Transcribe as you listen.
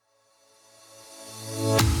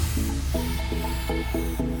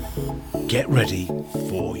Get ready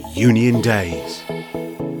for Union Days.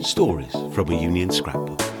 Stories from a Union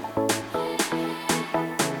scrapbook.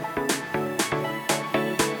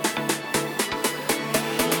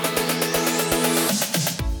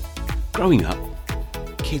 Growing up,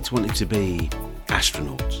 kids wanted to be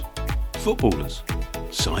astronauts, footballers,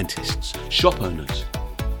 scientists, shop owners.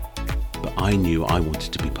 But I knew I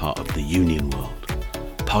wanted to be part of the union world,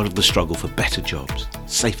 part of the struggle for better jobs,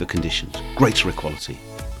 safer conditions, greater equality.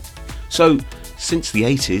 So, since the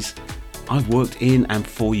 80s, I've worked in and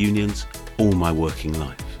for unions all my working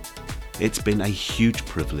life. It's been a huge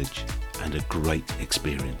privilege and a great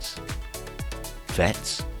experience.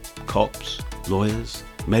 Vets, cops, lawyers,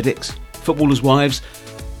 medics, footballers' wives,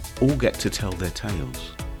 all get to tell their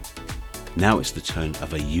tales. Now it's the turn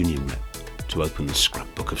of a union rep to open the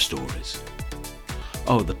scrapbook of stories.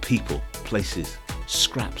 Oh, the people, places,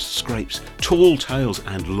 scraps, scrapes, tall tales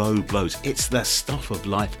and low blows. It's the stuff of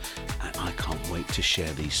life, and I can't wait to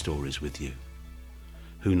share these stories with you.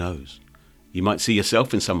 Who knows? You might see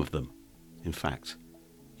yourself in some of them. In fact,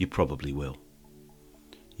 you probably will.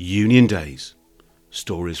 Union Days,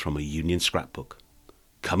 stories from a union scrapbook,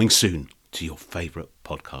 coming soon to your favourite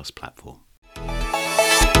podcast platform.